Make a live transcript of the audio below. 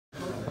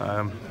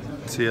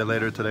see you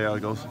later today how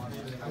it goes.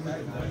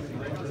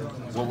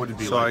 What would it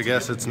be so like? I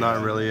guess it's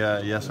not really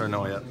a yes or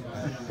no yet.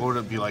 What would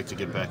it be like to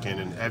get back in?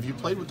 And have you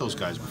played with those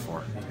guys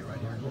before?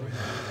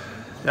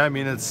 Yeah, I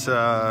mean it's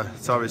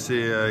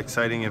obviously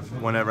exciting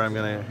whenever I'm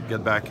gonna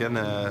get back in.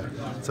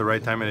 It's the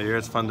right time of the year.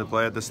 It's fun to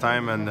play at this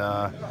time, and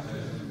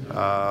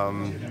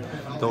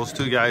those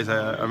two guys,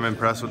 I'm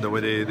impressed with the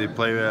way they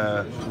play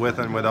with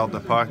and without the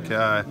puck.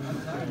 I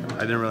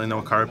didn't really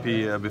know Carp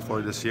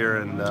before this year,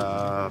 and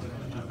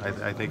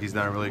I think he's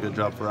done a really good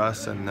job for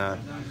us. And I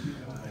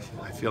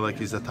feel like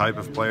he's the type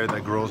of player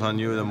that grows on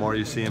you. The more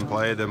you see him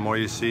play, the more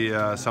you see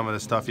some of the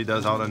stuff he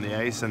does out on the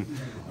ice. And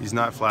he's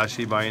not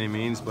flashy by any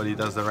means, but he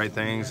does the right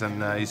things,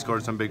 and he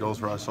scored some big goals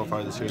for us so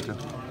far this year too.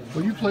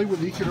 Well, you played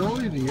with Eakin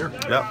early in the year.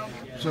 Yep.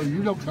 So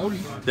you know Cody.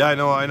 Yeah, I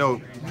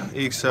know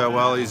Eeks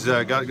well. He's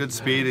got good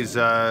speed. He's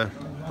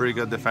pretty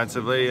good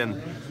defensively,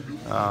 and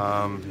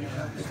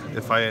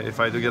if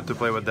I do get to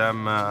play with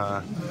them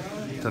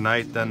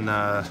tonight, then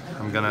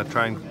I'm gonna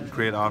try and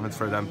create offense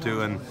for them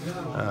too, and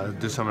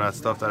do some of that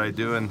stuff that I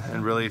do,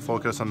 and really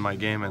focus on my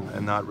game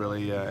and not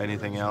really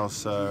anything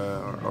else,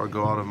 or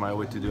go out of my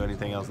way to do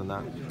anything else than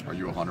that. Are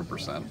you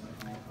 100%?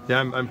 Yeah,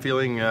 I'm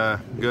feeling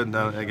good.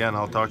 Again,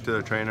 I'll talk to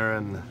the trainer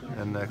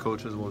and the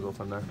coaches. We'll go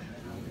from there.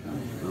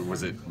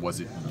 Was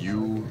it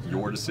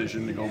your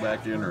decision to go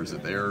back in, or is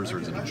it theirs, or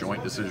is it a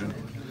joint decision?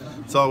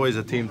 It's always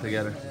a team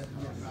together.